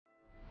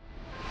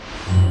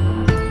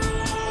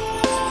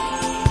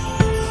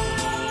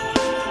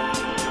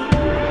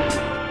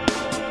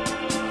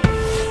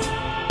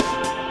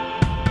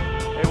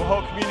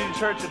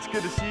church. It's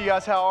good to see you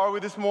guys. How are we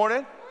this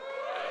morning?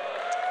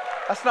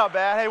 That's not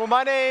bad. Hey, well,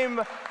 my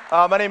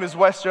name is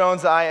Wes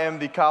Jones. I am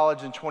the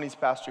college and 20s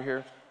pastor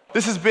here.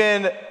 This has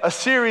been a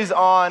series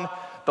on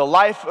the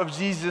life of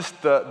Jesus,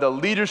 the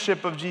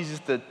leadership of Jesus,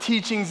 the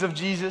teachings of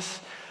Jesus.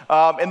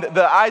 And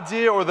the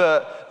idea or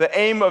the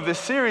aim of this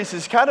series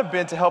has kind of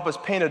been to help us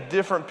paint a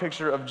different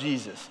picture of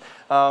Jesus.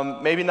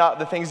 Maybe not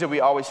the things that we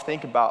always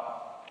think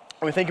about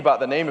when we think about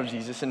the name of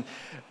Jesus. And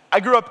I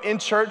grew up in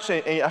church,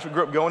 and I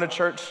grew up going to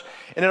church,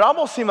 and it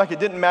almost seemed like it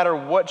didn't matter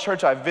what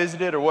church I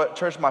visited or what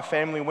church my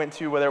family went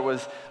to, whether it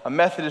was a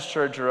Methodist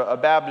church or a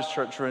Baptist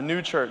church or a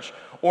new church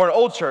or an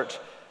old church.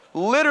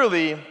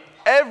 Literally,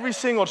 every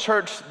single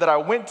church that I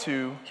went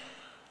to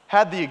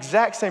had the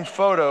exact same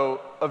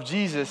photo of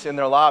Jesus in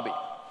their lobby.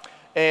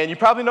 And you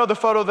probably know the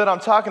photo that I'm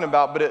talking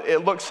about, but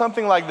it looks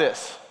something like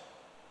this.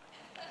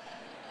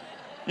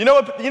 You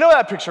know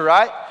that picture,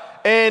 right?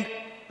 And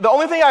the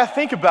only thing I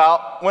think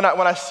about when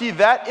I see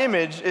that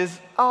image is,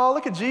 oh,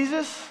 look at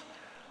Jesus.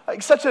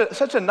 Like such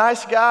a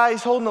nice guy.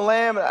 He's holding the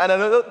lamb. And I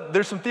know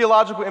there's some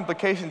theological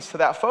implications to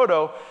that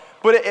photo,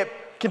 but it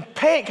can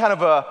paint kind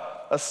of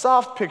a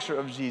soft picture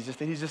of Jesus,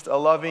 that he's just a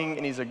loving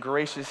and he's a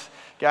gracious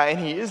guy, and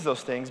he is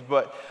those things.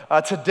 But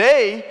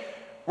today,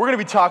 we're going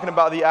to be talking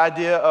about the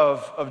idea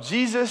of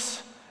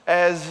Jesus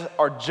as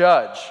our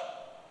judge.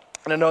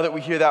 And I know that we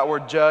hear that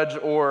word judge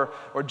or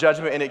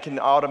judgment, and it can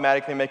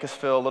automatically make us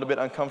feel a little bit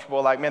uncomfortable.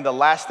 Like, man, the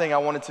last thing I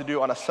wanted to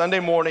do on a Sunday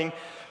morning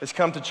is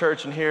come to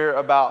church and hear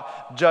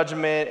about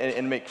judgment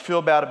and make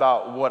feel bad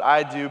about what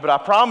I do. But I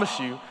promise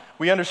you,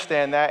 we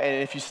understand that,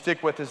 and if you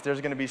stick with us,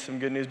 there's going to be some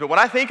good news. But when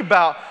I think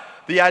about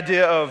the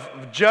idea of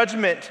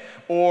judgment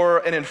or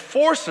an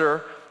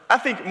enforcer, I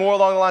think more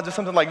along the lines of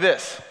something like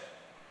this.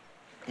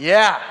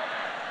 Yeah.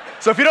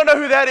 So if you don't know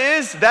who that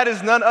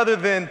is none other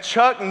than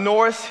Chuck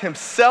Norris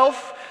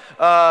himself.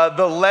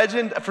 The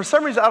legend. For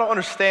some reason, I don't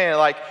understand.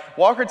 Like,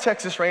 Walker,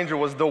 Texas Ranger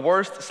was the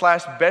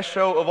worst/best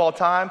show of all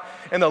time,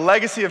 and the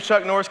legacy of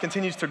Chuck Norris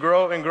continues to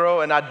grow and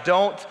grow, and I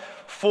don't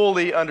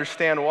fully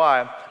understand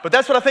why. But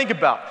that's what I think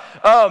about.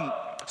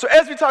 So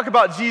as we talk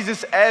about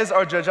Jesus as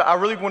our judge, I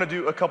really want to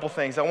do a couple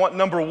things. I want,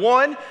 number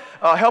one,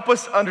 help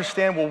us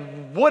understand, well,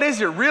 what is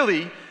it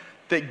really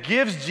that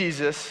gives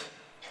Jesus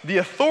the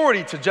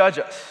authority to judge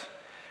us?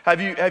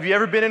 Have you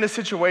ever been in a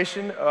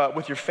situation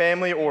with your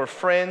family or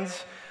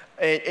friends,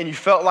 and you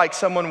felt like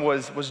someone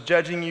was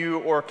judging you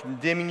or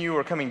condemning you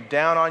or coming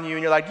down on you,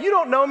 and you're like, you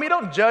don't know me,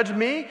 don't judge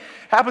me?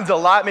 Happens a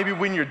lot maybe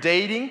when you're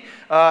dating.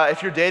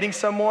 If you're dating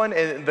someone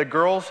and the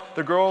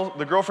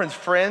girlfriend's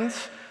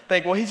friends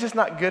think, well, he's just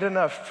not good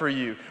enough for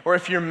you. Or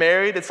if you're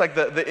married, it's like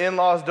the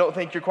in-laws don't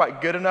think you're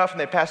quite good enough and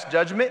they pass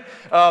judgment.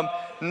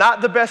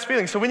 Not the best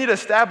feeling. So we need to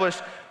establish,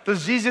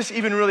 does Jesus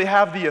even really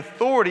have the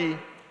authority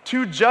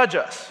to judge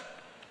us?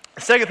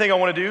 The second thing I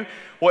want to do,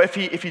 well, if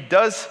he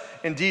does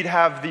indeed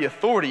have the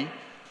authority,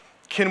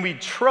 can we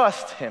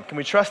trust him? Can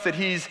we trust that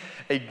he's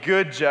a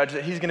good judge,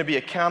 that he's going to be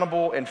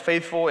accountable and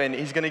faithful, and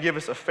he's going to give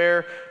us a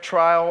fair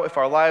trial if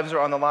our lives are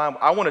on the line?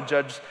 I want a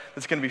judge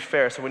that's going to be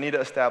fair, so we need to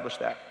establish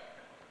that.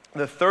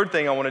 The third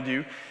thing I want to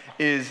do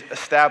is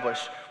establish,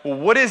 well,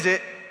 what is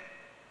it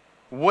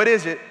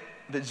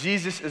that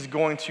Jesus is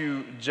going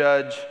to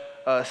judge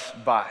us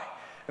by?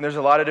 And there's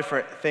a lot of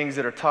different things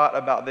that are taught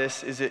about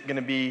this. Is it going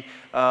to be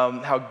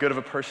how good of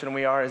a person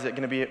we are? Is it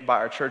going to be by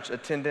our church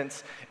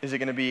attendance? Is it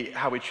going to be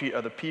how we treat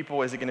other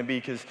people? Is it going to be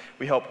because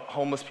we help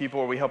homeless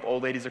people or we help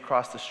old ladies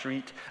across the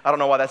street? I don't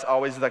know why that's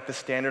always like the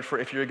standard for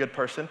if you're a good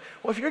person.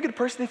 Well, if you're a good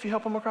person, if you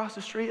help them across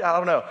the street, I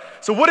don't know.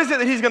 So what is it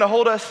that he's going to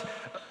hold us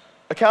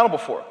accountable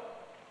for?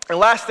 And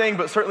last thing,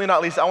 but certainly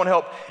not least, I want to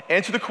help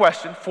answer the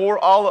question for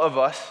all of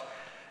us,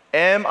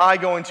 am I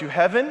going to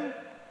heaven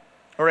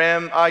or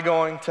am I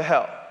going to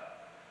hell?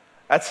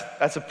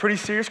 That's a pretty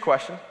serious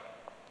question,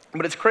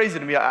 but it's crazy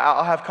to me.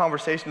 I'll have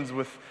conversations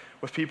with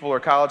people or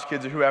college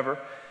kids or whoever.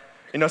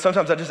 You know,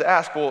 sometimes I just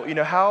ask, well, you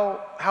know,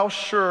 how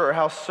sure or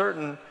how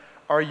certain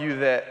are you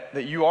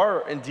that you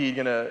are indeed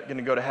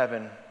gonna go to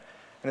heaven?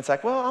 And it's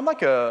like, well, I'm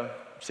like a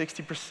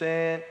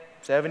 60%,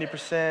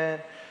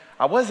 70%.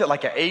 I was at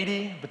like an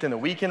 80, but then the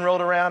weekend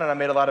rolled around and I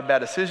made a lot of bad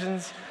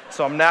decisions.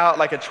 So I'm now at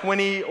like a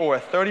 20 or a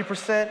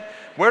 30%.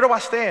 Where do I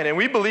stand? And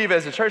we believe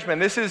as a church, man,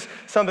 this is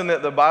something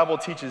that the Bible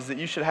teaches that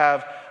you should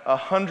have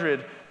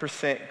 100%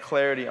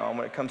 clarity on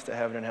when it comes to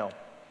heaven and hell.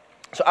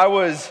 So I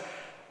was,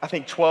 I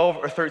think, 12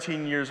 or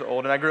 13 years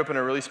old, and I grew up in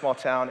a really small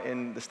town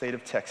in the state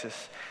of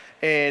Texas.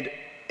 And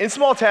in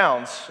small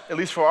towns, at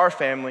least for our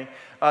family,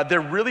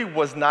 there really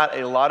was not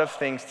a lot of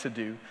things to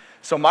do.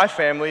 So my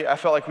family, I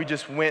felt like we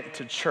just went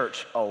to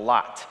church a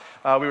lot.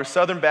 We were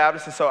Southern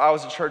Baptists, and so I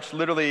was at church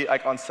literally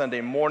like on Sunday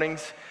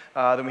mornings.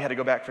 Then we had to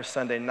go back for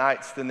Sunday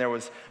nights. Then there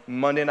was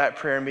Monday night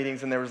prayer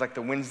meetings, and there was like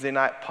the Wednesday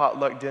night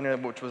potluck dinner,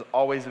 which was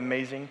always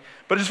amazing.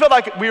 But it just felt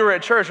like we were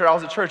at church, or I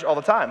was at church all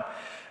the time.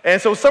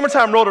 And so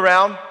summertime rolled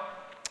around,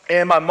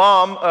 and my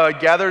mom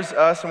gathers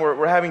us, and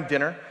we're having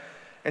dinner.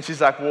 And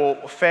she's like,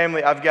 well,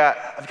 family, I've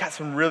got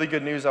some really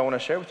good news I want to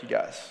share with you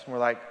guys. And we're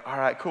like, all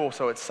right, cool.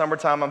 So it's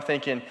summertime. I'm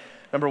thinking,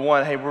 number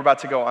one, hey, we're about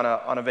to go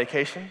on a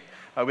vacation.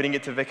 We didn't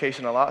get to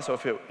vacation a lot, so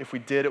if we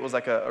did, it was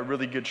like a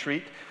really good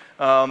treat.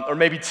 Or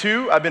maybe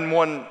 2. I've been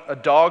wanting a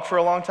dog for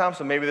a long time,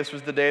 so maybe this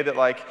was the day that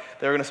like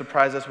they were going to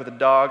surprise us with a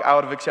dog. I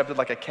would have accepted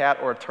like a cat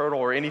or a turtle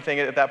or anything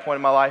at that point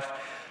in my life.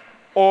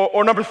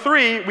 Or number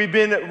 3, we've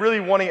been really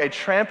wanting a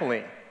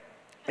trampoline.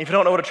 If you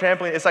don't know what a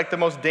trampoline is, it's like the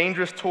most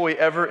dangerous toy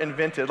ever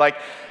invented. Like,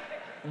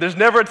 there's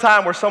never a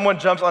time where someone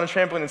jumps on a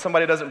trampoline and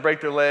somebody doesn't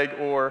break their leg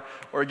or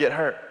get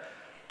hurt.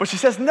 But she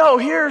says, no,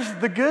 here's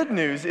the good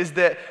news, is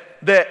that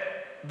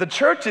the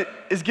church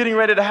is getting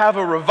ready to have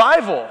a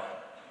revival.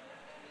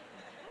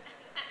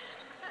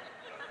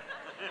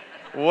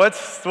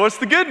 What's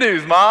the good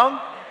news,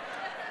 Mom?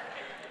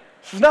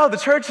 She says, no, the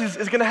church is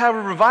going to have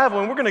a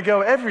revival, and we're going to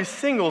go every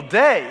single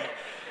day.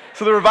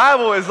 So the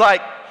revival is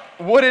like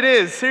what it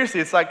is. Seriously,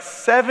 it's like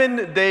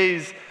 7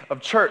 days of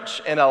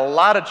church and a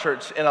lot of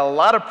church and a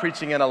lot of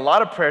preaching and a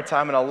lot of prayer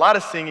time and a lot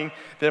of singing,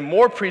 then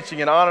more preaching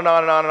and on and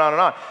on and on and on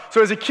and on.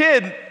 So as a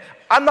kid,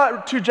 I'm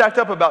not too jacked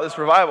up about this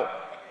revival.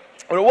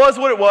 But it was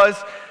what it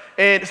was.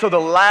 And so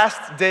the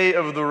last day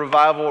of the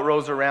revival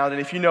rolls around.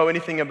 And if you know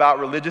anything about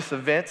religious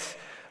events,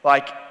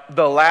 like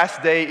the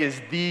last day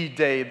is the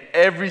day.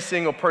 Every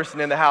single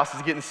person in the house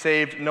is getting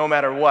saved no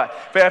matter what.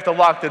 If they have to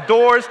lock the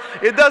doors,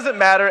 it doesn't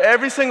matter.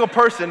 Every single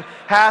person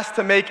has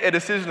to make a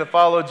decision to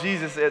follow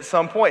Jesus at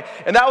some point.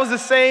 And that was the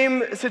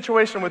same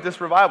situation with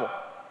this revival.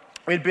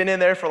 We'd been in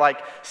there for like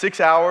 6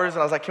 hours,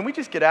 and I was like, can we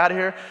just get out of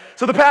here?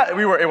 So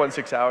it wasn't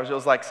 6 hours, it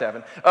was like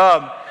 7.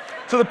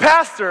 So the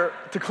pastor,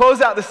 to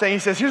close out this thing, he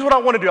says, here's what I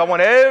want to do. I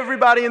want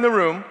everybody in the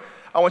room,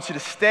 I want you to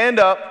stand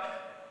up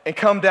and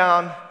come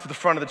down to the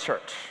front of the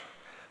church.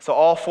 So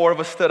all 4 of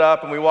us stood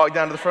up and we walked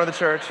down to the front of the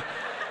church.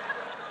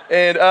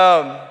 And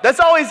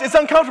it's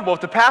uncomfortable if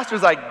the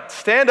pastor's like,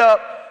 stand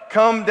up,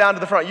 come down to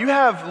the front. You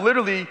have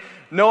literally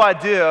no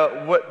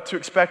idea what to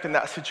expect in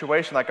that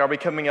situation. Like, are we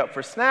coming up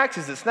for snacks?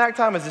 Is it snack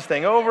time? Is this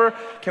thing over?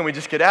 Can we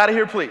just get out of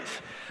here, please?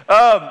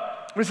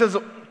 He says,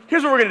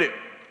 here's what we're gonna do.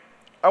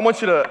 I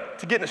want you to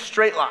get in a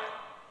straight line.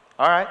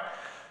 All right?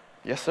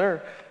 Yes,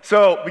 sir.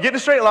 So we get in a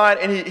straight line,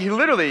 and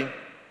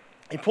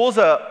he pulls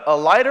a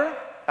lighter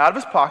out of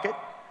his pocket,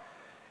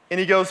 and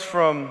he goes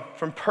from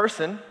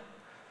person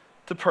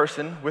to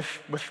person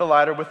with the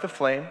lighter, with the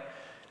flame.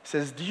 He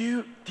says, do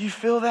you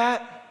feel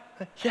that?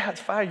 Yeah, it's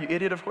fire, you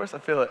idiot. Of course I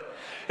feel it.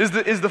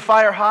 Is the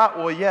fire hot?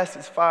 Well, yes,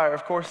 it's fire.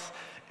 Of course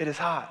it is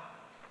hot.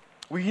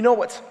 Well, you know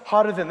what's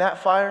hotter than that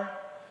fire,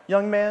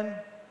 young man?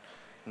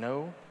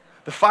 No.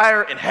 The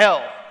fire in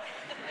hell.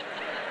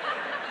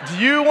 Do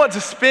you want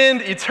to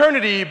spend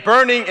eternity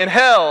burning in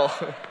hell?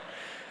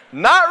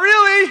 Not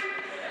really.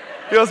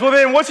 He goes, well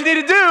then what you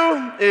need to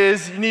do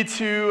is you need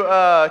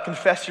to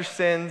confess your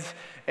sins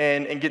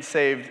and get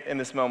saved in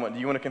this moment. Do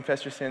you want to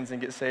confess your sins and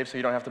get saved so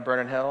you don't have to burn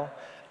in hell?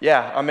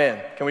 Yeah, I'm in.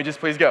 Can we just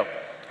please go?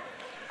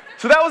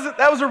 So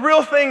that was a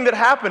real thing that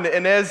happened,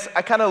 and as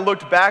I kind of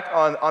looked back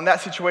on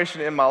that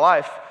situation in my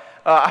life,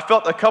 I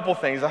felt a couple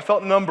things. I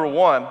felt, number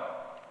one,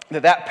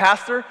 that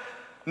pastor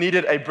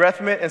needed a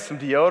breath mint and some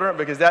deodorant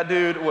because that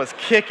dude was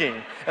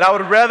kicking. And I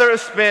would rather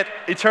have spent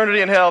eternity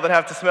in hell than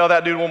have to smell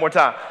that dude one more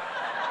time.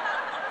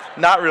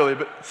 Not really,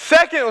 but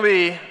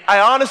secondly, I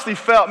honestly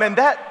felt, man,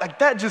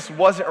 that just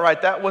wasn't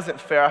right. That wasn't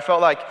fair. I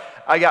felt like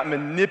I got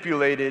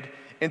manipulated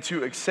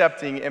into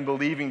accepting and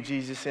believing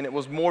Jesus, and it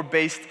was more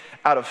based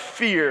out of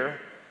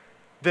fear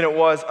than it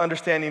was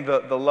understanding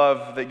the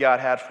love that God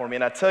had for me.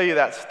 And I tell you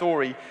that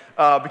story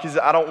because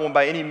I don't want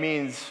by any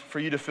means for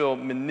you to feel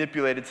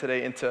manipulated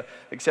today into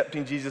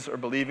accepting Jesus or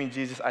believing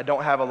Jesus. I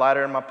don't have a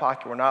lighter in my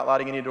pocket. We're not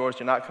lighting any doors.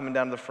 You're not coming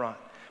down to the front.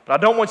 But I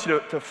don't want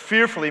you to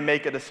fearfully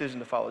make a decision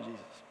to follow Jesus.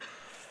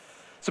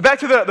 So back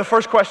to the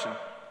first question,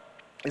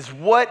 is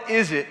what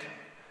is it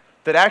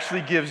that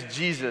actually gives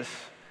Jesus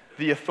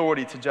the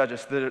authority to judge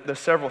us? There's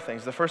several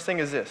things. The first thing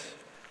is this,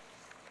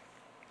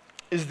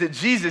 is that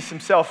Jesus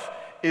himself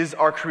is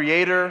our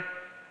creator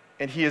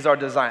and he is our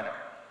designer.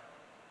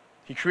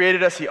 He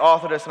created us, he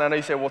authored us, and I know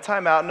you say, well,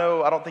 time out.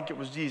 No, I don't think it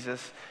was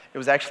Jesus. It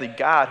was actually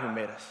God who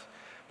made us.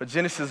 But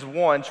Genesis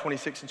 1,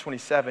 26 and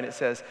 27, it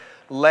says,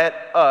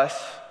 let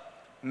us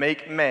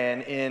make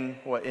man in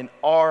what? In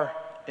our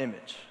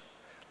image.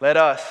 Let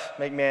us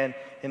make man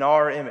in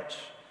our image.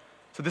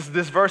 So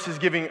this verse is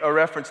giving a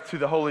reference to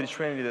the Holy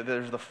Trinity, that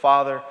there's the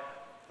Father,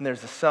 and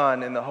there's the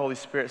Son, and the Holy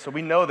Spirit. So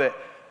we know that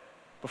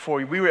before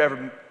we were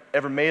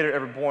ever made or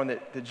ever born,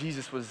 that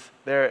Jesus was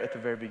there at the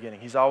very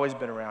beginning. He's always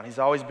been around. He's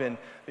always been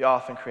the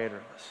author and creator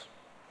of us.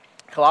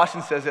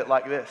 Colossians says it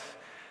like this.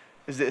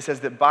 It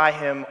says that by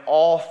him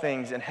all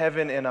things in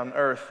heaven and on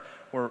earth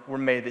were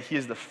made, that he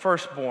is the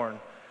firstborn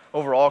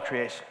over all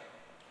creation.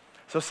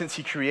 So since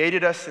he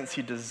created us, since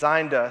he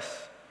designed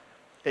us,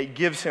 it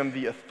gives him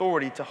the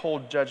authority to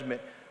hold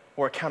judgment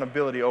or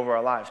accountability over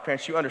our lives.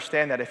 Parents, you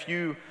understand that if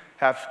you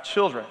have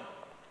children,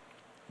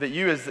 that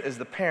you as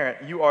the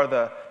parent, you are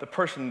the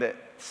person that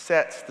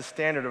sets the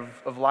standard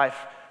of life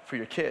for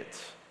your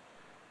kids.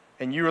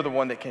 And you are the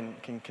one that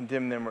can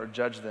condemn them or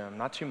judge them.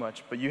 Not too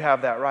much, but you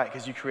have that right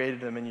because you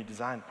created them and you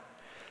designed them.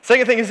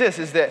 Second thing is this,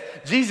 is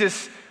that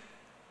Jesus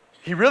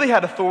He really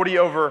had authority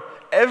over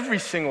every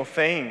single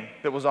thing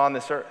that was on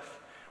this earth.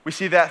 We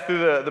see that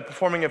through the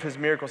performing of his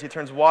miracles. He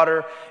turns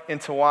water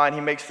into wine. He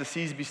makes the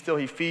seas be still.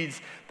 He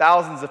feeds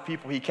thousands of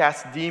people. He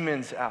casts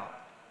demons out.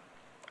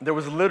 There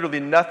was literally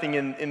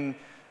nothing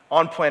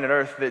on planet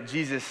Earth that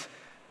Jesus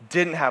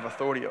didn't have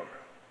authority over.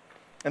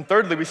 And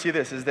thirdly, we see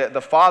this, is that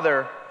the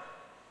Father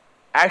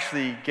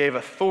actually gave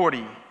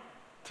authority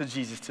to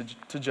Jesus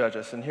to judge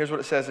us. And here's what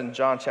it says in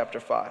John chapter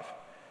 5.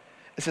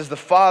 It says, "The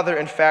Father,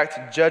 in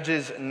fact,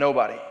 judges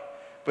nobody,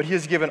 but he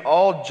has given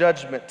all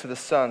judgment to the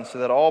Son, so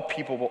that all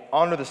people will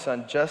honor the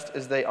Son just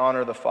as they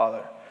honor the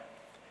Father.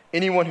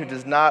 Anyone who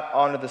does not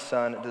honor the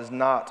Son does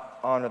not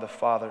honor the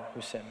Father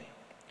who sent me."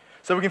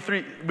 So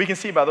we can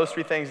see by those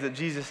three things that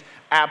Jesus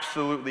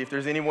absolutely, if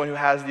there's anyone who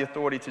has the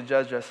authority to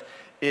judge us,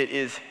 it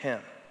is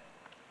him.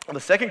 Well,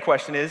 the second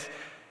question is,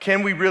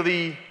 can we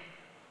really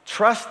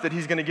trust that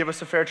he's going to give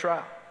us a fair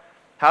trial?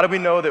 How do we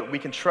know that we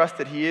can trust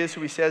that he is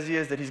who he says he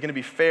is, that he's going to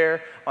be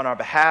fair on our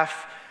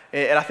behalf?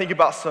 And I think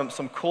about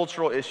some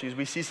cultural issues.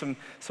 We see some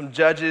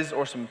judges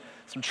or some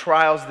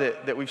trials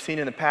that we've seen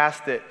in the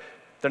past that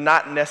they're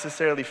not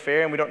necessarily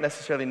fair, and we don't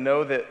necessarily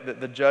know that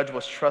the judge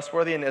was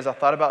trustworthy. And as I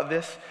thought about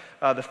this,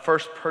 the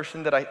first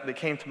person that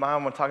came to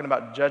mind when talking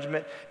about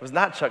judgment, it was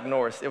not Chuck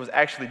Norris. It was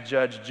actually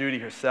Judge Judy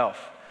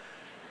herself.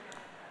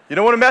 You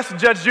don't want to mess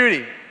with Judge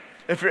Judy.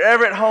 If you're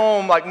ever at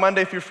home, like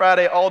Monday through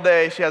Friday all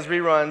day, she has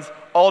reruns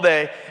all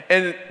day,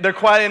 and they're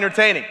quite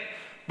entertaining.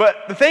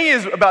 But the thing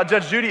is about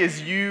Judge Judy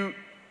is you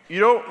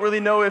don't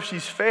really know if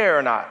she's fair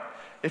or not.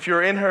 If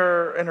you're in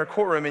her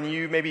courtroom and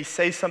you maybe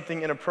say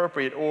something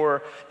inappropriate,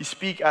 or you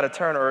speak out of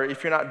turn, or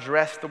if you're not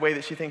dressed the way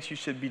that she thinks you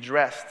should be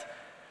dressed,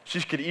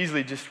 she could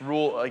easily just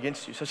rule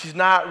against you. So she's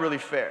not really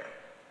fair.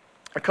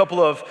 A couple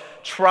of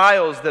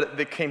trials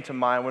that came to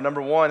mind were,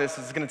 number one, this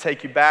is going to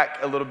take you back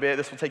a little bit.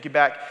 This will take you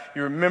back.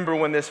 You remember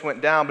when this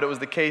went down, but it was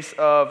the case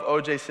of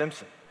O.J.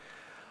 Simpson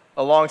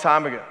a long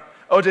time ago.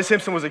 O.J.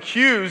 Simpson was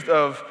accused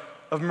of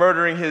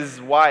murdering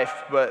his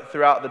wife, but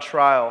throughout the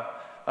trial,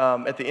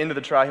 at the end of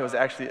the trial, he was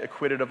actually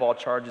acquitted of all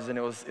charges, and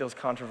it was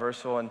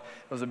controversial, and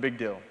it was a big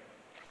deal.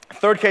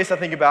 Third case I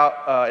think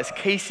about is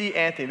Casey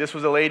Anthony. This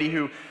was a lady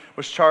who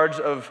was charged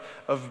of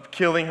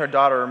killing her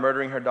daughter or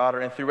murdering her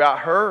daughter, and throughout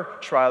her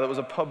trial, it was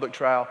a public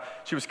trial,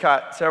 she was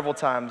caught several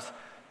times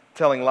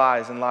telling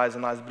lies and lies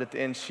and lies, but at the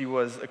end, she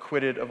was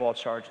acquitted of all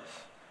charges.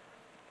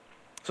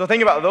 So I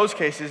think about those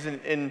cases,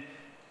 and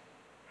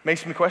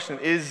makes me question,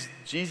 is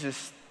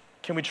Jesus,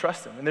 can we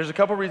trust him? And there's a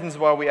couple reasons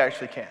why we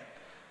actually can.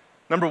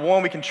 Number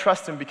one, we can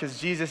trust him because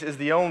Jesus is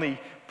the only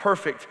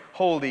perfect,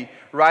 holy,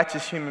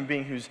 righteous human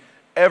being who's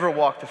ever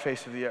walked the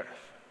face of the earth.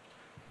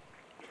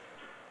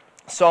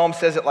 Psalm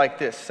says it like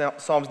this,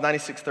 Psalms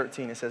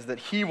 96:13, it says that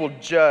he will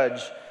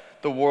judge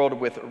the world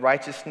with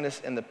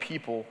righteousness and the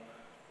people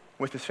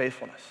with his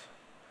faithfulness.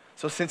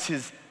 So since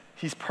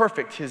he's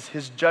perfect,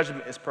 his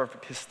judgment is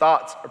perfect, his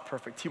thoughts are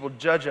perfect, he will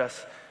judge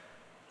us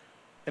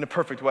in a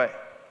perfect way.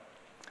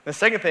 The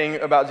second thing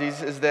about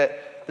Jesus is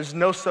that there's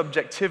no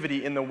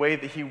subjectivity in the way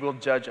that he will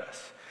judge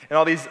us. In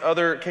all these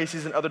other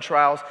cases and other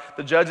trials,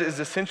 the judge is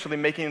essentially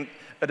making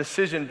a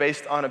decision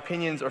based on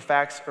opinions or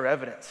facts or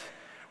evidence.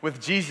 With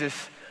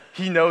Jesus,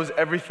 he knows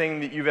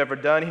everything that you've ever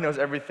done. He knows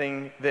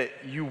everything that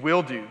you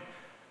will do.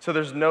 So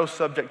there's no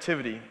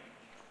subjectivity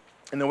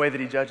in the way that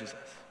he judges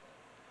us.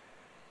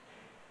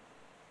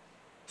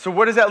 So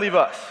where does that leave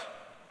us?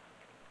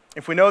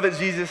 If we know that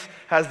Jesus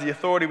has the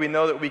authority, we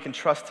know that we can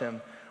trust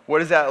him. Where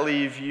does that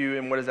leave you,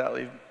 and where does that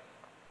leave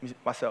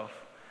myself?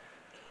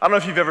 I don't know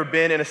if you've ever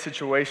been in a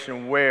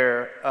situation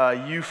where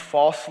you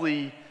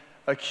falsely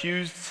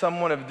accused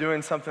someone of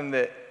doing something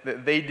that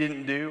they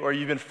didn't do, or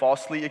you've been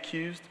falsely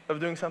accused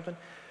of doing something.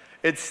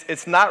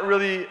 It's not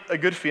really a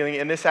good feeling,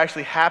 and this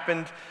actually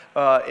happened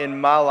in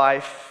my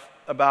life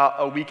about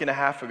a week and a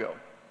half ago.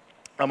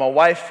 My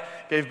wife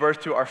gave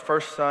birth to our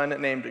first son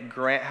named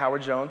Grant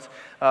Howard Jones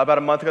about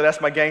a month ago.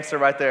 That's my gangster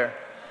right there.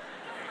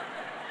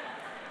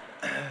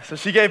 So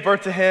she gave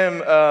birth to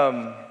him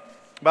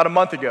about a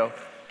month ago.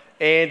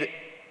 And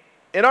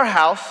in our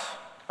house,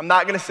 I'm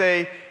not going to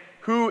say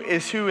who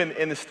is who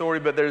in the story,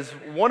 but there's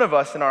one of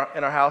us in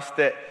our house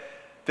that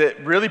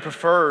really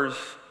prefers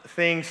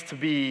things to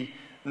be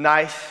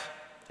nice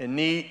and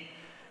neat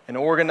and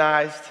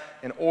organized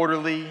and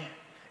orderly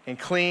and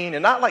clean,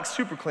 and not like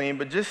super clean,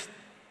 but just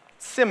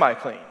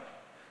semi-clean.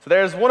 So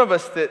there's one of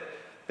us that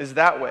is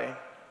that way.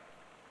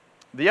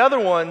 The other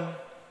one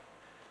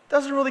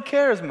doesn't really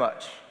care as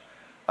much.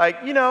 Like,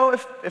 you know,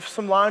 if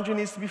some laundry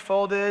needs to be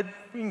folded,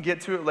 we can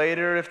get to it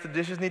later. If the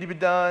dishes need to be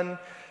done,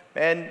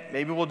 and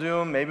maybe we'll do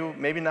them,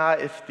 maybe not.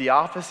 If the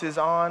office is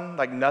on,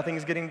 like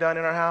nothing's getting done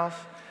in our house.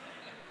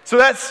 So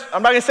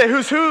I'm not going to say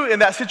who's who in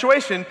that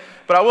situation,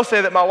 but I will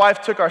say that my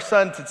wife took our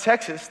son to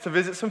Texas to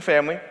visit some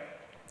family.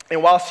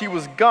 And while she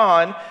was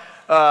gone,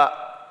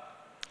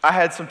 I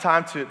had some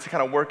time to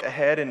kind of work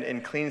ahead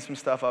and clean some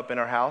stuff up in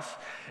our house.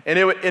 And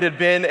it had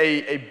been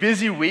a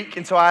busy week,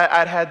 and so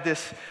I'd had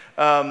this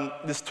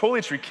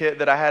toiletry kit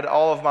that I had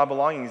all of my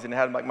belongings in. It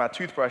had like my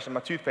toothbrush and my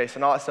toothpaste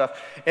and all that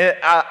stuff. And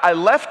I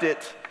left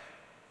it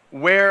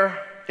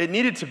where it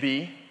needed to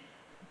be,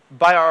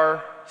 by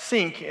our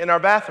sink in our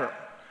bathroom,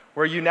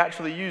 where you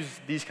naturally use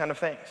these kind of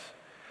things.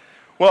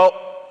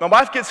 Well, my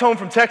wife gets home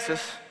from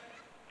Texas.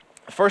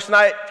 The first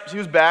night she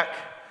was back,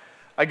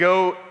 I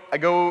go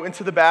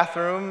into the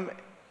bathroom,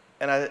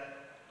 and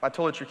my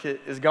toiletry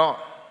kit is gone.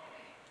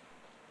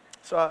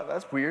 So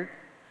that's weird.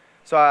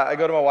 So I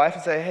go to my wife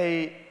and say,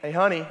 hey,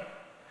 honey,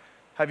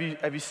 have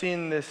you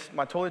seen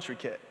my toiletry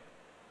kit?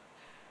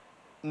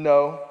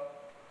 No,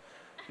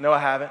 I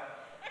haven't.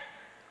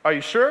 Are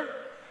you sure?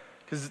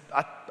 Because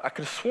I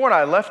could have sworn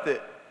I left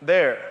it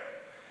there.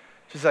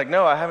 She's like,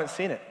 no, I haven't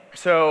seen it.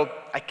 So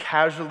I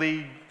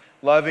casually,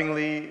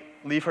 lovingly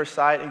leave her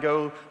sight and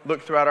go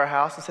look throughout our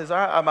house and says, all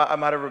right, I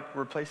might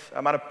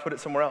have put it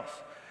somewhere else.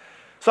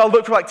 So I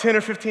look for like 10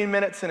 or 15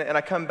 minutes and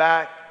I come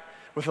back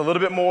with a little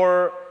bit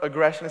more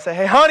aggression and say,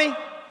 hey, honey,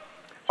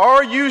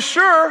 are you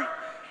sure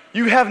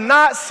you have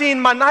not seen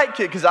my night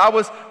kit? Because I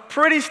was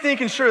pretty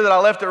stinking sure that I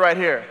left it right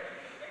here.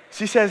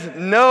 She says,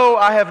 no,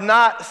 I have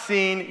not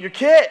seen your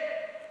kit.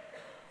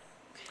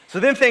 So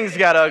then things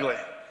got ugly.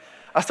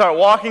 I start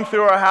walking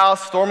through our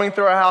house, storming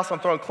through our house. I'm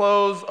throwing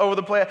clothes over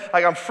the place.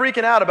 Like, I'm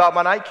freaking out about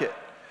my night kit.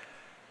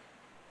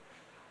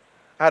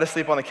 I had to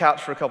sleep on the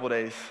couch for a couple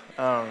days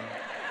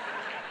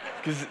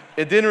because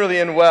it didn't really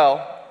end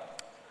well.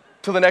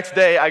 Till the next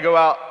day, I go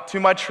out to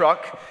my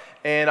truck,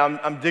 and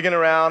I'm digging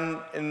around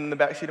in the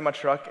backseat of my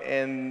truck,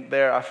 and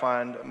there I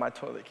find my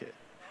toilet kit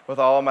with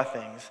all of my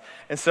things.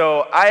 And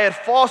so I had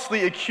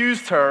falsely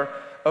accused her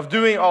of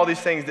doing all these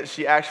things that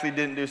she actually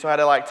didn't do. So I had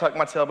to tuck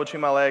my tail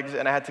between my legs,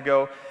 and I had to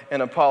go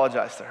and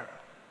apologize to her.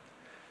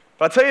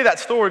 But I tell you that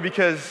story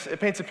because it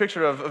paints a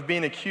picture of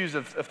being accused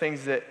of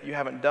things that you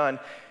haven't done.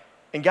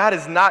 And God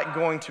is not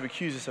going to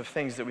accuse us of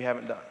things that we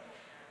haven't done.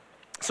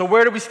 So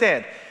where do we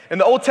stand? In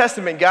the Old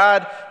Testament,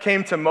 God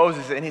came to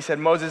Moses and he said,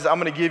 Moses, I'm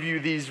going to give you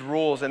these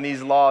rules and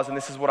these laws, and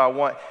this is what I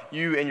want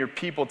you and your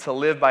people to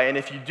live by. And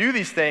if you do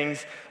these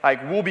things,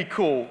 we'll be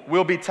cool,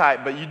 we'll be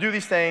tight. But you do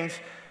these things,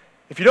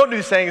 if you don't do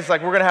these things, we're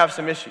going to have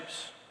some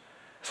issues.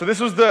 So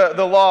this was the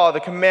law, the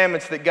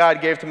commandments that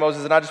God gave to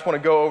Moses, and I just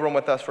want to go over them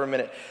with us for a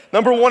minute.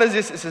 Number one is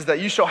this, it says that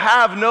you shall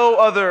have no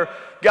other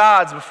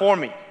gods before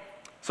me.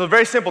 So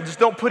very simple, just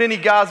don't put any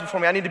gods before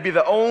me. I need to be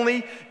the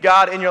only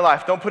God in your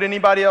life. Don't put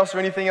anybody else or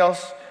anything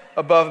else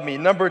above me.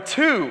 Number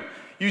two,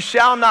 you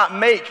shall not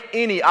make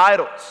any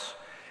idols.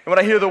 And when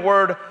I hear the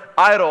word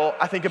idol,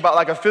 I think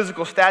about a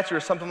physical statue or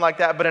something like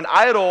that. But an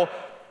idol,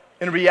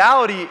 in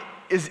reality,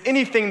 is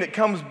anything that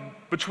comes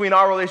between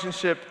our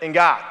relationship and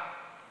God.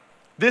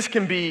 This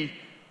can be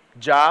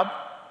job,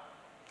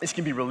 this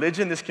can be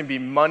religion, this can be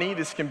money,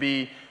 this can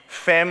be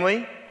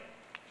family.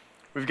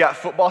 We've got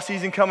football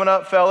season coming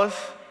up, fellas.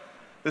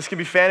 This can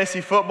be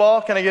fantasy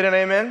football. Can I get an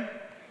amen?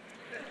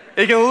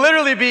 It can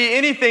literally be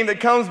anything that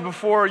comes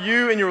before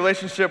you and your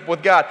relationship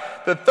with God.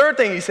 The third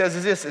thing he says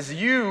is this, is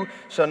you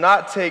shall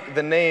not take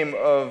the name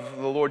of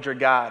the Lord your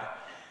God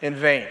in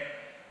vain.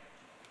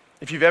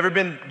 If you've ever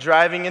been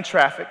driving in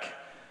traffic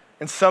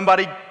and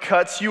somebody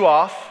cuts you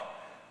off,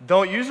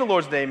 don't use the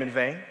Lord's name in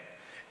vain.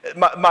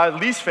 My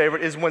least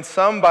favorite is when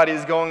somebody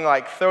is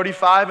going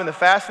 35 in the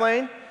fast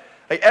lane.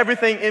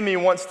 Everything in me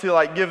wants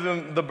to give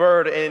them the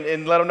bird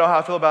and let them know how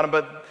I feel about them,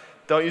 but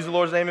don't use the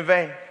Lord's name in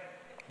vain.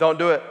 Don't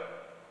do it.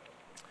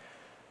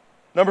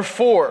 Number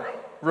 4,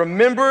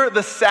 remember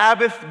the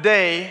Sabbath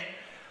day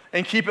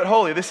and keep it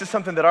holy. This is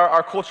something that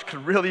our culture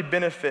could really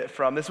benefit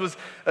from. This was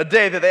a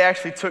day that they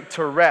actually took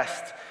to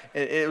rest.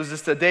 It was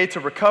just a day to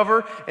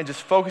recover and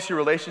just focus your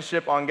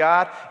relationship on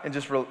God and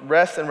just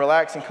rest and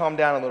relax and calm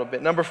down a little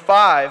bit. Number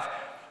 5,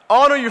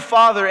 honor your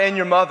father and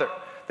your mother.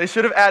 They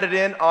should have added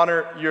in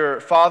honor your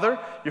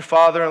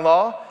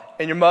father-in-law,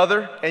 and your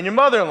mother and your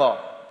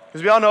mother-in-law.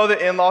 Because we all know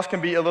that in-laws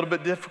can be a little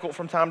bit difficult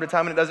from time to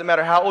time, and it doesn't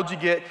matter how old you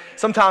get.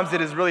 Sometimes it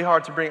is really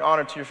hard to bring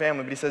honor to your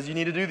family, but he says you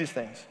need to do these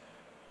things.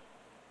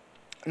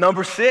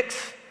 Number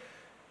 6,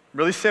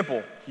 really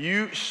simple.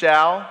 You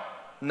shall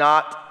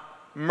not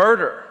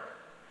murder.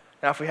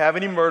 Now, if we have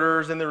any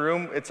murderers in the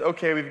room, it's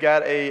okay. We've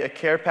got a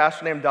care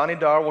pastor named Donnie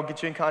Dar. We'll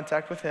get you in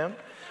contact with him.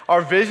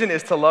 Our vision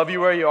is to love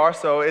you where you are,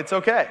 so it's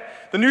okay.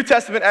 The New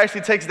Testament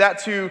actually takes that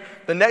to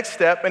the next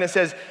step, and it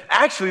says,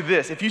 actually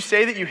this, if you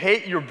say that you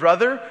hate your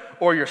brother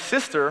or your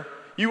sister,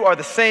 you are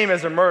the same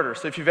as a murderer.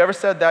 So if you've ever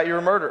said that, you're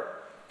a murderer.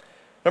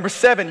 Number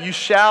 7, you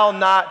shall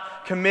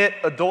not commit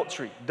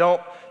adultery.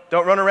 Don't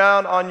run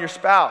around on your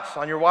spouse,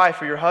 on your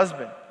wife or your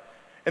husband.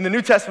 And the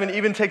New Testament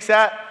even takes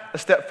that a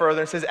step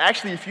further and says,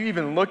 actually, if you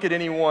even look at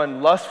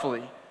anyone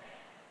lustfully,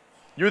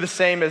 you're the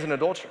same as an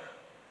adulterer.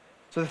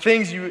 So the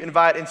things you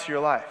invite into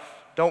your life,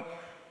 don't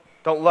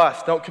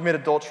lust, don't commit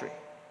adultery.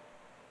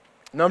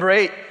 Number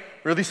 8,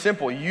 really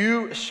simple,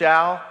 you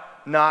shall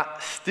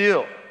not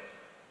steal.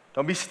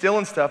 Don't be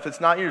stealing stuff that's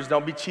not yours.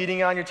 Don't be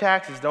cheating on your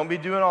taxes. Don't be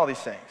doing all these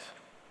things.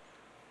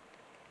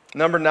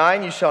 Number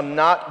 9, you shall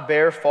not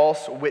bear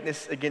false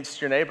witness against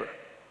your neighbor.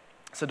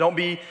 So don't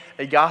be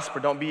a gossiper,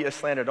 don't be a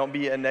slanderer, don't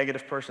be a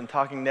negative person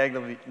talking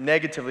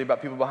negatively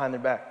about people behind their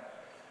back.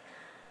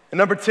 And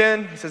number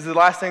 10, he says the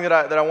last thing that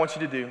I want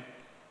you to do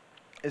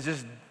is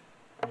just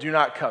do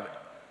not covet.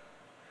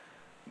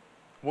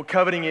 What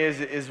coveting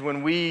is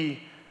when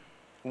we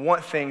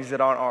want things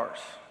that aren't ours.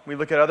 We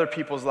look at other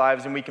people's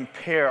lives and we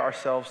compare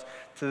ourselves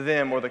to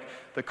them, or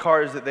the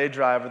cars that they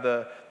drive,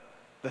 or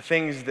the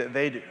things that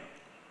they do. It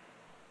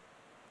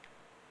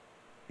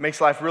makes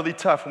life really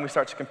tough when we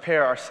start to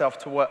compare ourselves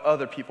to what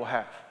other people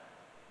have.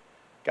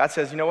 God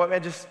says, you know what,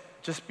 man,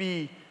 just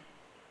be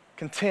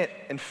content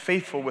and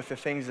faithful with the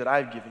things that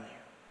I've given you.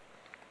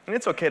 And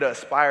it's okay to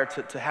aspire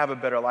to have a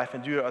better life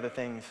and do other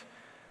things,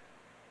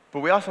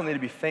 but we also need to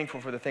be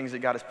thankful for the things that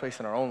God has placed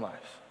in our own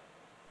lives.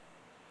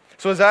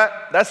 So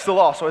that's the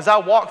law. So as I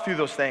walk through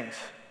those things,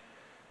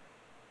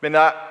 man,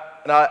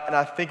 and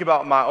I think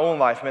about my own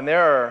life, man,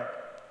 there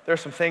are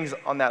some things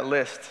on that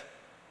list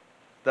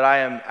that I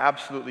am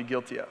absolutely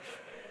guilty of.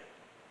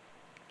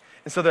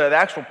 And so the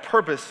actual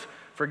purpose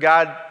for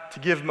God to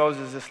give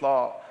Moses this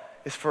law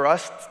is for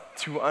us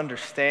to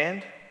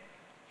understand,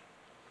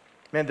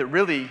 man, that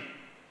really,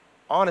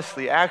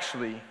 honestly,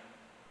 actually,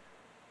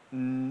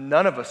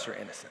 none of us are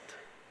innocent.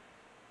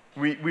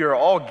 We are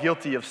all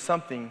guilty of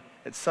something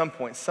at some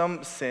point,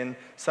 some sin,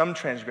 some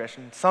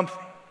transgression,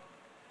 something.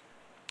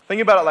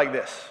 Think about it like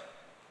this.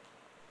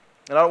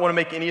 And I don't want to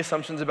make any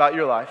assumptions about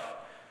your life,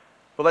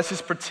 but let's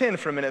just pretend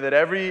for a minute that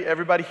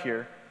everybody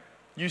here,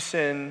 you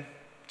sin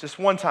just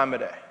one time a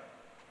day.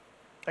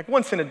 Like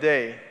one sin a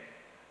day,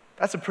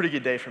 that's a pretty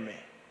good day for me.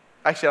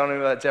 Actually, I don't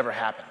even know that's ever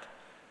happened.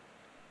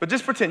 But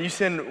just pretend you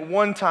sin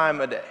one time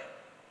a day.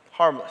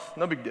 Harmless,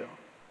 no big deal.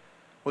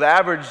 Well, the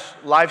average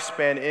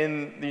lifespan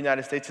in the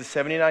United States is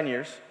 79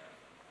 years.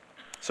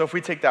 So if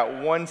we take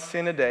that one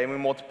sin a day and we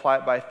multiply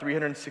it by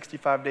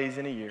 365 days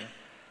in a year,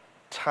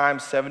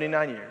 times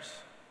 79 years,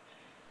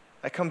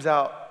 that comes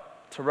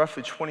out to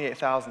roughly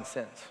 28,000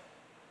 sins.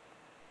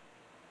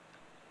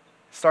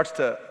 It starts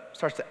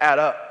to add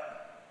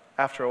up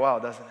after a while,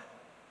 doesn't it?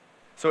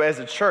 So as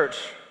a church,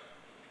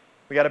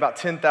 we got about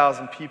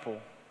 10,000 people.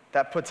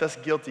 That puts us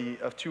guilty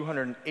of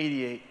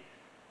 288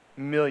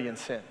 million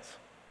sins.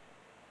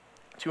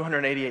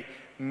 288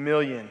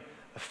 million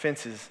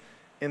offenses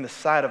in the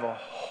sight of a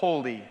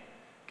holy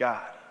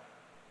God.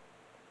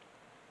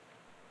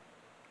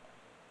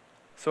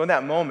 So in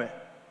that moment,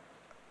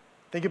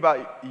 think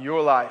about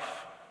your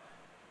life.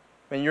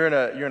 Man, you're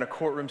in a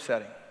courtroom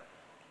setting.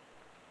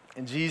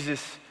 And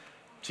Jesus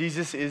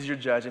is your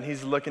judge, and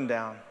he's looking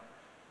down.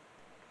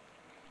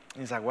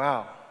 And he's like,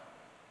 wow,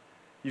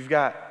 you've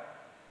got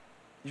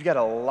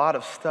a lot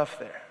of stuff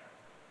there.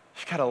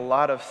 You've got a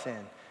lot of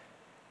sin.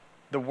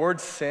 The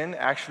word sin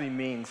actually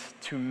means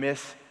to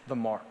miss the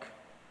mark.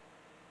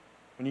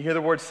 When you hear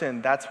the word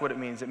sin, that's what it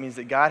means. It means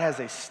that God has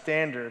a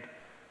standard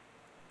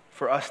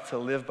for us to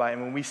live by.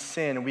 And when we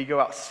sin, we go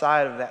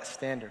outside of that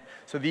standard.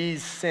 So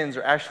these sins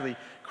are actually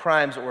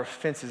crimes or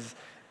offenses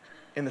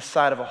in the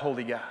sight of a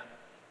holy God.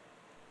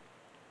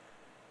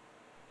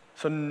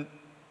 So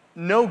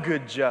no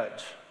good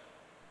judge,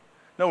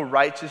 no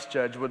righteous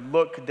judge would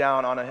look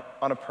down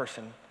on a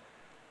person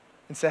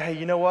and say, hey,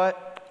 you know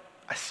what?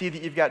 I see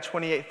that you've got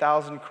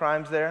 28,000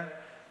 crimes there,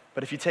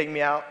 but if you take me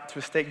out to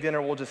a steak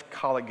dinner, we'll just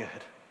call it good.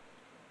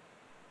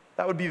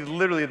 That would be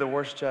literally the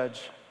worst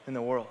judge in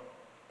the world.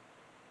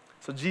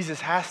 So Jesus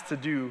has to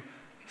do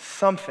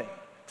something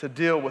to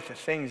deal with the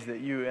things that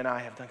you and I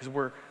have done,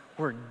 because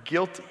we're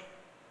guilty.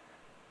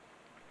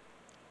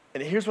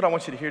 And here's what I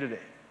want you to hear today.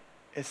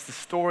 It's the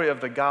story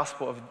of the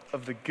gospel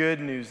of the good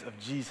news of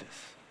Jesus.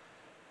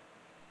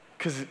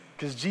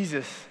 Because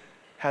Jesus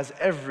has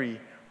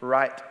every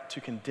right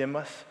to condemn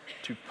us,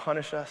 to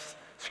punish us.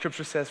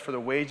 Scripture says, for the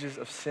wages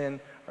of sin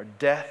are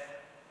death.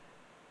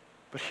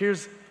 But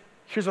here's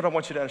what I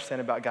want you to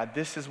understand about God.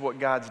 This is what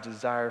God's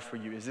desire for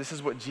you is. This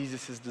is what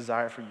Jesus'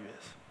 desire for you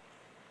is.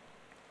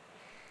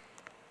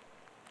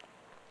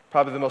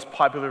 Probably the most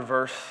popular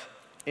verse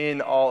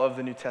in all of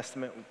the New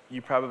Testament.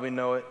 You probably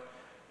know it.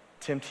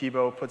 Tim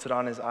Tebow puts it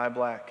on his eye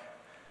black.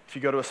 If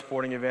you go to a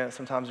sporting event,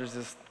 sometimes there's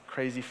this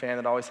crazy fan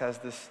that always has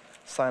this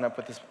sign up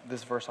with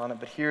this verse on it.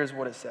 But here's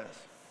what it says.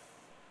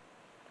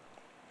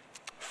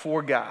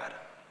 For God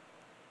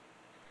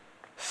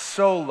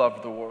so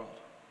loved the world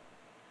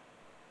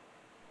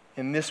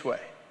in this way,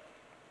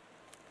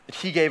 that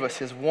he gave us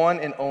his one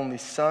and only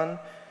Son,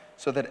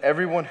 so that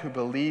everyone who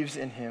believes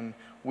in him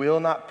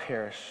will not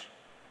perish,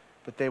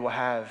 but they will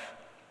have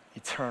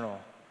eternal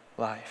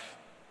life.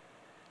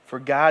 For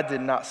God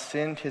did not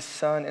send his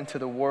Son into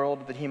the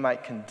world that he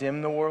might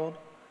condemn the world,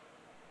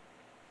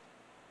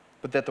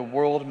 but that the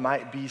world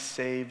might be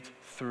saved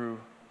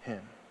through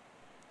him.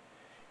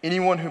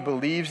 Anyone who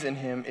believes in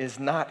him is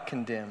not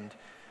condemned,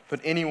 but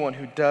anyone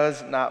who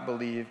does not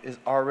believe is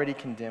already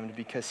condemned,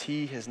 because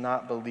he has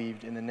not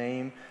believed in the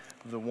name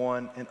of the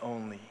one and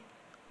only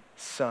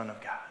Son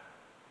of God.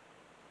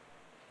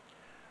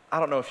 I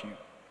don't know if you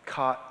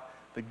caught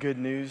the good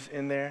news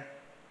in there,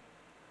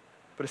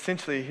 but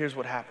essentially here's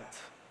what happens,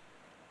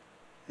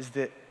 is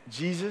that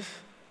Jesus,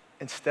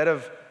 instead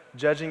of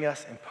judging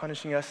us and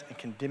punishing us and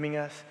condemning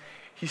us,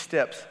 he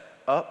steps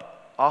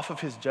up off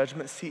of his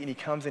judgment seat and he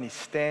comes and he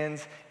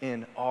stands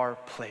in our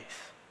place.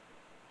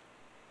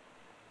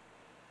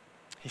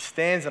 He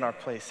stands in our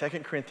place. 2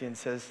 Corinthians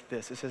says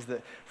this. It says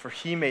that, for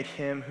he made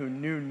him who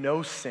knew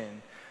no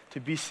sin to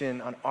be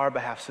sin on our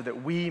behalf so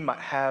that we might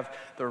have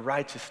the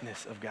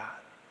righteousness of God.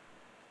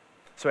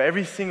 So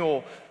every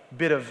single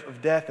bit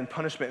of death and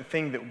punishment and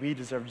thing that we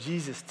deserve,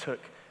 Jesus took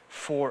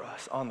for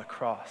us on the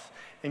cross.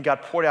 And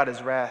God poured out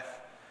his wrath.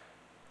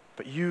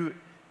 But you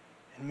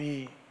and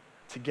me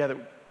together,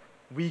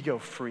 we go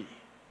free. It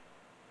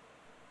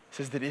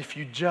says that if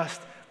you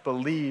just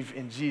believe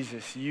in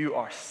Jesus, you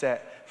are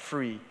set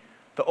free.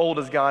 The old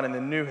is gone and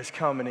the new has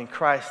come, and in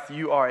Christ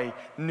you are a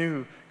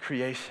new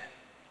creation.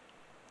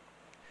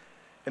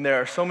 And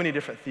there are so many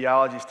different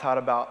theologies taught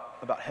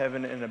about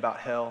heaven and about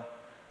hell,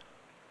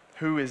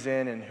 who is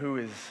in and who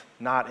is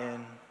not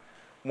in.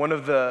 One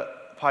of the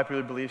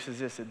popular beliefs is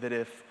this, that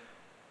if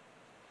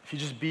you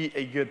just be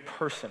a good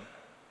person,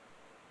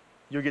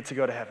 you'll get to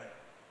go to heaven.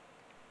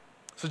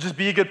 So just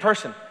be a good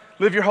person.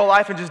 Live your whole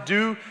life and just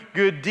do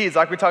good deeds.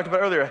 Like we talked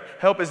about earlier,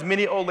 help as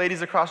many old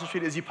ladies across the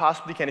street as you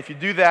possibly can. If you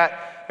do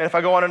that, and if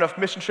I go on enough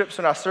mission trips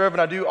and I serve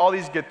and I do all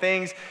these good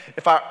things,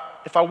 if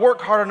I work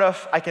hard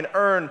enough, I can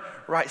earn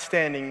right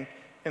standing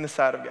in the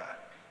sight of God.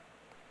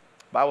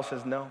 The Bible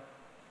says no.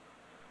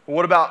 Well,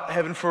 what about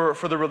heaven for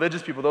the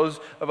religious people, those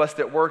of us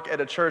that work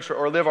at a church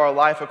or live our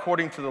life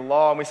according to the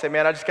law, and we say,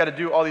 man, I just got to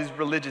do all these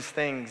religious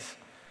things.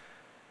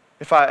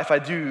 If I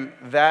do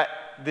that,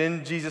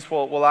 then Jesus,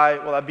 will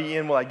I be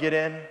in? Will I get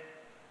in?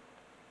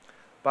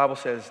 The Bible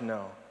says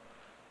no.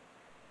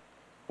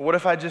 What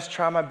if I just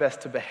try my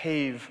best to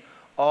behave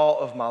all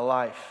of my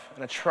life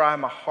and I try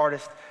my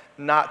hardest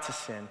not to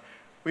sin?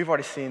 We've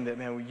already seen that,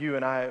 man, you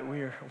and I,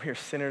 we are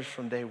sinners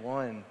from day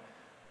one.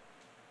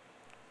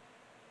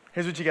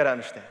 Here's what you got to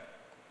understand.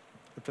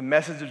 That the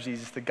message of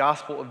Jesus, the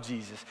gospel of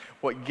Jesus,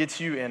 what gets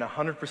you in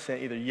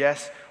 100% either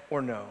yes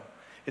or no.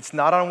 It's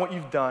not on what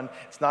you've done.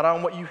 It's not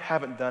on what you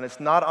haven't done. It's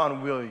not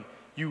on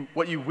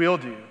what you will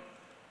do.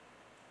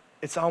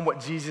 It's on what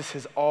Jesus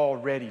has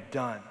already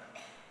done.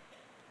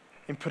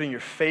 And putting your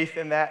faith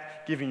in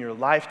that, giving your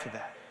life to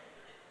that.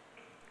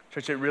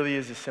 Church, it really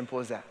is as simple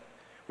as that.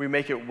 We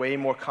make it way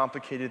more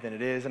complicated than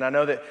it is. And I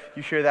know that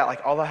you hear that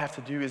like all I have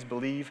to do is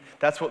believe.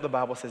 That's what the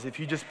Bible says. If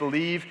you just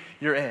believe,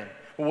 you're in.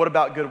 Well, what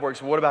about good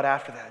works? What about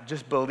after that?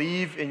 Just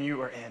believe and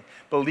you are in.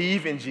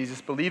 Believe in Jesus.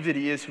 Believe that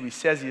he is who he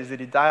says he is, that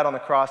he died on the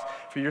cross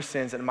for your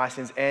sins and my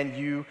sins, and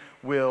you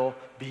will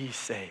be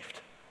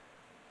saved.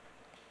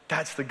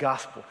 That's the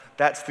gospel.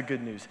 That's the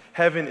good news.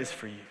 Heaven is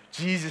for you.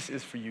 Jesus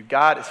is for you.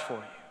 God is for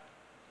you.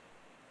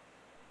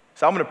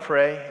 So I'm going to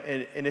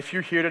pray, and if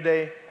you're here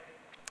today,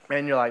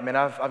 man, you're like, man,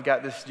 I've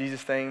got this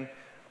Jesus thing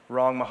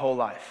wrong my whole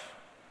life.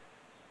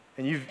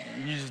 And you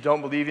just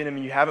don't believe in him,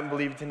 and you haven't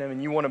believed in him,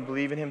 and you want to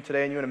believe in him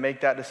today, and you want to make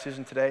that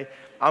decision today.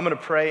 I'm going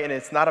to pray, and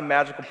it's not a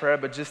magical prayer,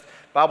 but just,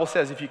 Bible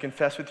says if you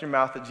confess with your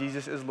mouth that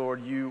Jesus is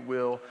Lord, you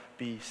will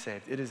be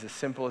saved. It is as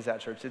simple as that,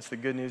 church. It's the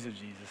good news of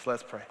Jesus.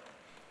 Let's pray.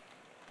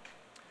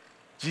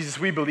 Jesus,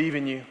 we believe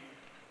in you.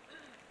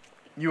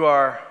 You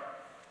are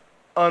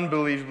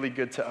unbelievably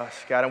good to us,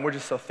 God, and we're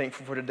just so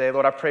thankful for today.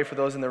 Lord, I pray for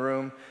those in the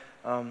room,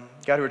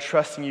 God, who are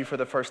trusting you for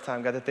the first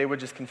time, God, that they would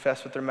just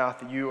confess with their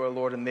mouth that you are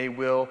Lord and they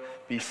will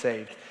be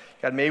saved.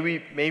 God, may we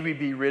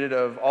be rid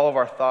of all of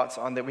our thoughts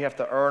on that we have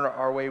to earn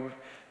our way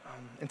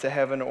into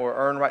heaven or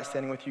earn right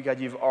standing with you. God,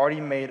 you've already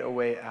made a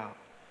way out,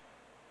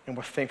 and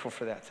we're thankful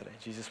for that today.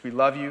 Jesus, we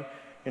love you.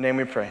 In your name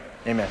we pray.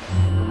 Amen.